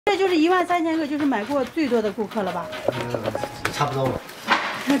这就是13000个，就是买过最多的顾客了吧？差不多吧。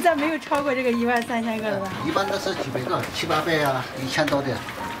再没有超过这个13000个了吧？一般都是几百个，700、800啊，1000多的。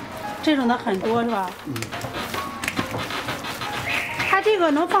这种的很多是吧？嗯。它这个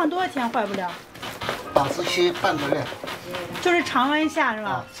能放多少天坏不了？保质期半个月。就是常温下是吧？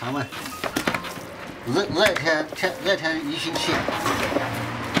啊，常温。热天1星期。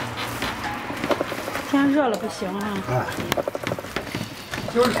天热了不行啊。啊。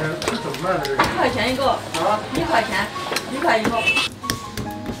就是怎么卖的？1块钱一个。啊？1块钱，1块一个。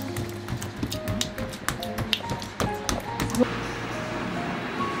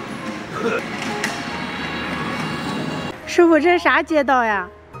师傅，这是啥街道呀？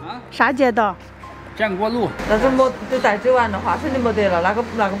啊？啥街道？建国路。那这没都带走完的话，肯定没得了，那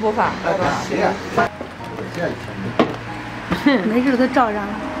个不发。没事，都照上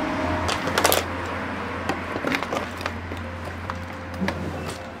了。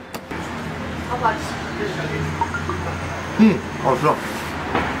好不好吃？嗯，好吃。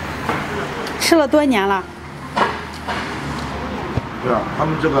吃了多年了？对啊，他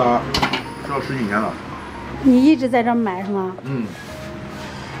们这个吃了10几年了。你一直在这买是吗？嗯。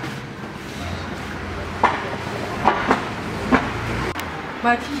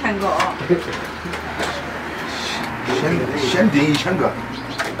买7000个啊。先订1000个。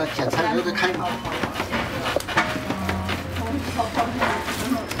那检查有的开嘛。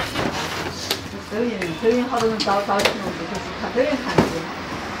抖音好多人找这种就是看抖音看的。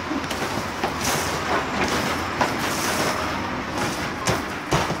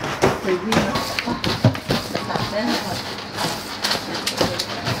这个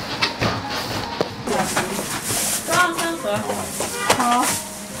刚3盒。好。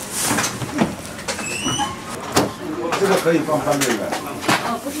这个可以放半个月。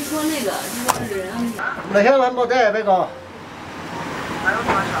哦，不是说那个，是那些人没得那个。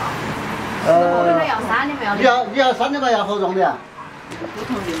我们这要3，你们要你要3，你们要何种的？不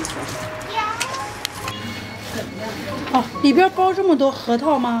同的。哦，里边包这么多核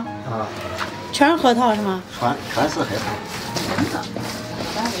桃吗？啊。全是核桃是吗？全是核桃。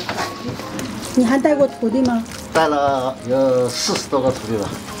你还带过徒弟吗？带了有40多个徒弟吧。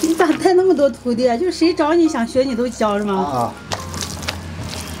你咋带那么多徒弟啊？就是谁找你想学你都教是吗？啊。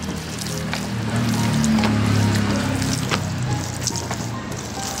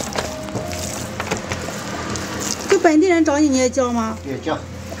就本地人找你，你也教吗？也教。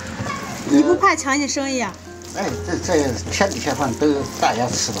你不怕抢你生意啊？哎，这天底下饭都大家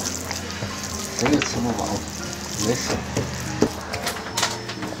吃吧，谁也吃不饱，没事。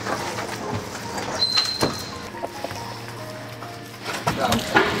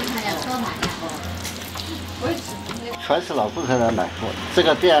全是老顾客来买货，这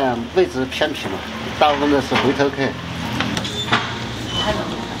个店位置偏僻嘛，大部分都是回头客。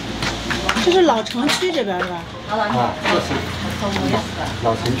这是老城区这边是吧？啊，这是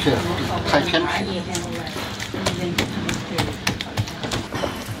老城区，太偏僻。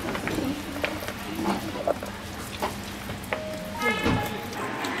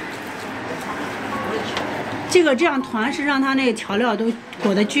这个这样团是让它那个调料都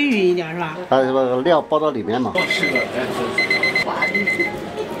裹得均匀一点是吧？它这个料包到里面嘛。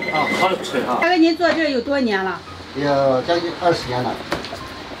啊，好的不错哈。大哥，您做这有多年了？有将近20年了。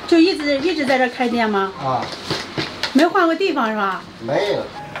就一直在这开店吗？啊。没换过地方是吧？没有。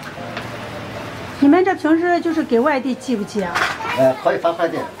你们这平时就是给外地寄不寄啊？可以发快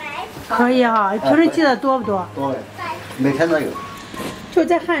递。可以哈，平时寄的多不多？多，每天都有。就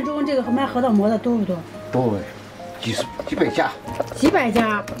在汉中这个卖核桃馍的多不多？多，几百家。几百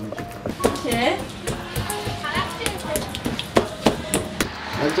家。谁？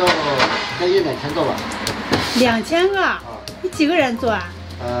能做将近2000个吧。2000个？你几个人做啊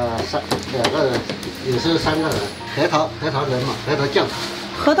？2个人，有时候3个人。核桃仁嘛，核桃酱。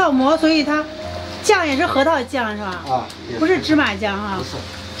核桃馍，所以它酱也是核桃酱是吧？啊，不是芝麻酱哈。不是，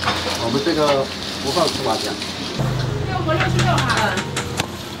我们这个不放芝麻酱。6个66哈。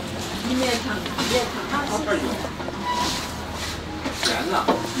你别尝，甜了。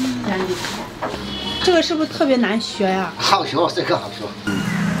这个是不是特别难学呀？好学，这个好学。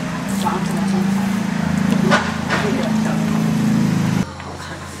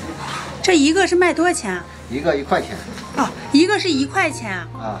这一个是卖多少钱？一个1块钱。哦，一个是1块钱。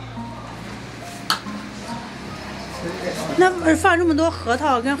啊。那放这么多核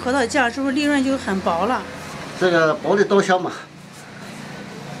桃跟核桃酱，是不是利润就很薄了？这个薄利多销嘛。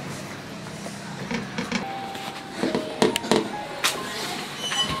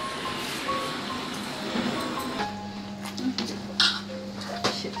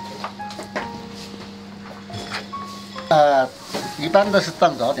一般都是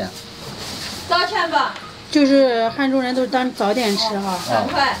当早点。多少钱吧？就是汉中人都是当早点吃哈。3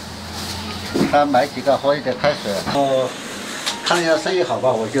块。他买几个喝一点开水。看一下生意好吧，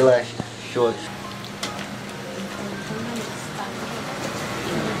我就来学。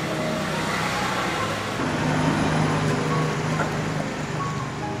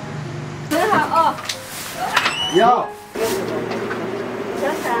很好哦。要。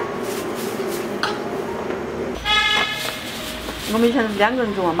我们以前2个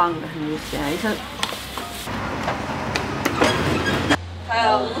人这么忙的很，现在以前还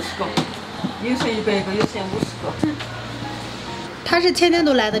有50个，有些100个，有些50个。他是天天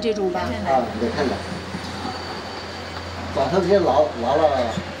都来的这种吧？每天来。早上先拿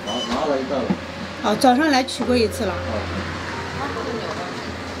了一个。哦，早上来取过一次了。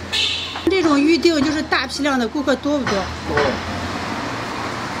这种预定就是大批量的顾客多不多？多。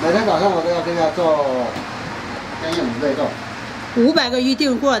每天早上我都要跟人家做将近500个。500个预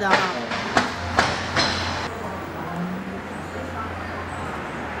定过的哈。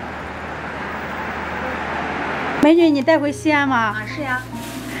美女，你带回西安吗？啊，是呀。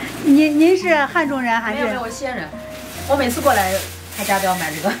您是汉中人还是？没有，我西安人。我每次过来，他家都要买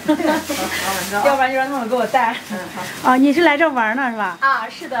这个，要不然就让他们给我带。哦，你是来这玩呢是吧？啊，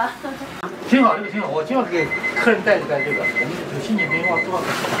是的。挺好，这个挺好，我经常给客人带这个。我们有亲戚朋友多少个。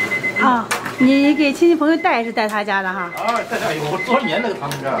啊，你给亲戚朋友带也是带他家的哈？啊，带上有多少年那个他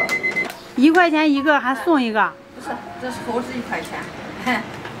们这儿。1块钱一个，还送一个。不是，这是盒子1块钱。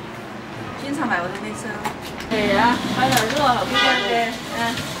经常买我都没收。对呀，还有点热，不管的，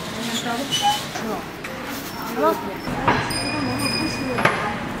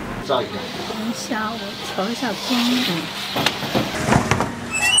照一下。等一下，我调一下光。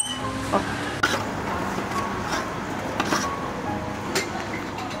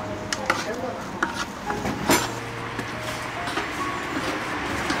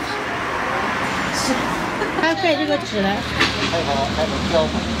还要盖这个纸嘞？还有胶。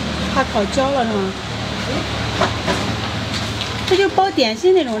怕烤焦了是吗？这就包点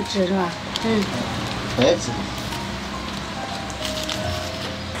心那种纸是吧？白纸。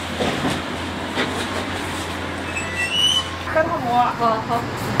核桃膜，好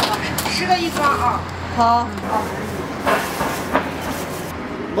，10个一张啊。好。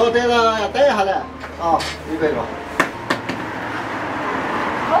我等了要等一下嘞，啊，100个。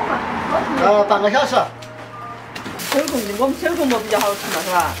好半个小时。手工的，我们手工膜比较好吃嘛，是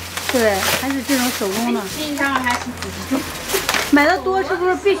吧？对，还是这种手工的。经常还是自己做。买的多是不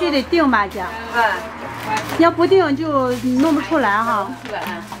是必须得订吧，姐？要不订就弄不出来哈。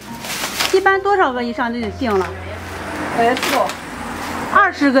一般多少个以上就得订了20个。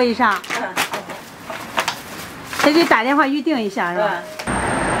20个以上。得给打电话预定一下是吧？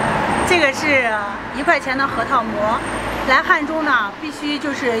这个是1块钱的核桃膜。来汉中呢，必须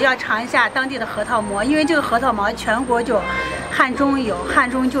就是要尝一下当地的核桃膜，因为这个核桃膜全国就汉中有，汉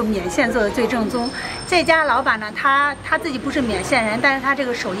中就勉县做的最正宗。这家老板呢，他自己不是勉县人，但是他这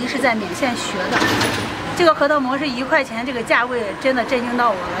个手艺是在勉县学的。这个核桃膜是1块钱，这个价位真的震惊到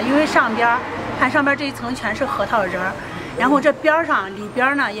我了，因为上边看上边这一层全是核桃仁儿，然后这边上里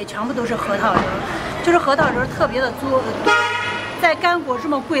边呢也全部都是核桃仁儿，就是核桃仁儿特别的多，在干果这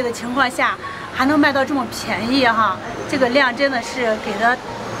么贵的情况下。还能卖到这么便宜哈，这个量真的是给的，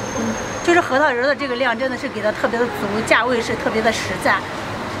就是核桃仁的这个量真的是给的特别的足，价位是特别的实在。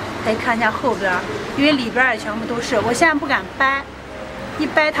可以看一下后边，因为里边也全部都是，我现在不敢掰，一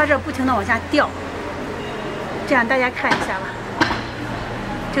掰它这不停的往下掉。这样大家看一下吧，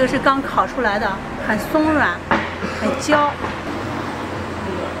这个是刚烤出来的，很松软，很焦。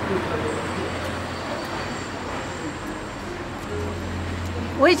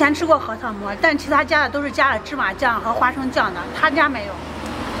我以前吃过核桃膜，但其他家的都是加了芝麻酱和花生酱的，他家没有，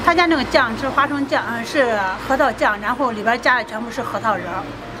他家那个酱是花生酱，是核桃酱，然后里边加的全部是核桃仁儿。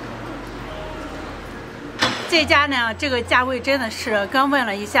这家呢，这个价位真的是刚问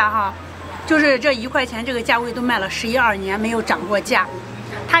了一下哈，就是这1块钱这个价位都卖了11、12年没有涨过价。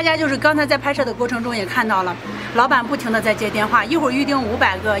他家就是刚才在拍摄的过程中也看到了，老板不停的在接电话，一会儿预定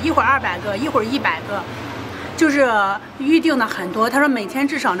500个，一会儿200个，一会儿100个。就是预定的很多，他说每天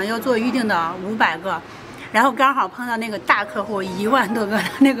至少呢要做预定的500个，然后刚好碰到那个大客户1万多个的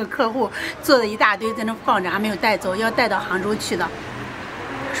那个客户做的一大堆在那放着还没有带走，要带到杭州去的，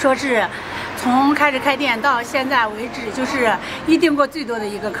说是从开始开店到现在为止就是预定过最多的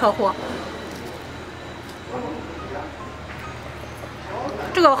一个客户。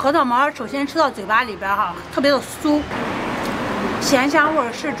这个核桃膜首先吃到嘴巴里边哈，特别的酥，咸香味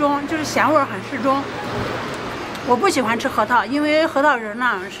适中，就是咸味很适中。我不喜欢吃核桃，因为核桃仁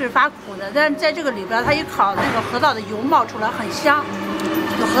呢是发苦的，但是在这个里边，它一烤，那个核桃的油冒出来，很香，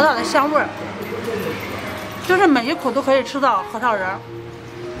有核桃的香味儿，就是每一口都可以吃到核桃仁。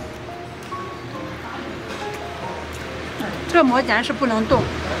这个馍简直是不能动，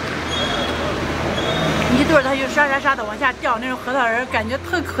一对它就沙沙沙的往下掉，那种核桃仁感觉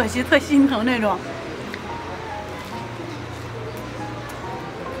特可惜、特心疼那种。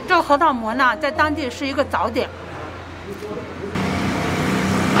这个核桃馍呢，在当地是一个早点。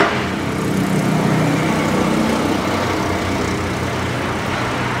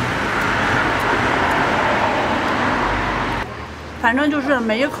反正就是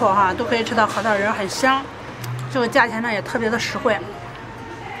每一口哈都可以吃到核桃仁，很香。这个价钱呢也特别的实惠。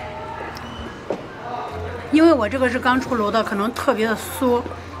因为我这个是刚出炉的，可能特别的酥，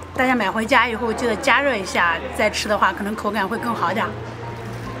大家买回家以后记得加热一下再吃的话，可能口感会更好点。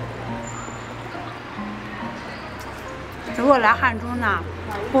如果来汉中呢，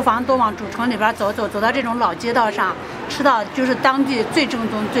不妨多往主城里边走走，走到这种老街道上，吃到就是当地最正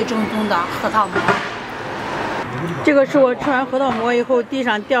宗的核桃馍。这个是我吃完核桃馍以后地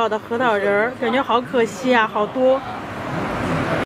上掉的核桃仁儿，感觉好可惜啊，好多。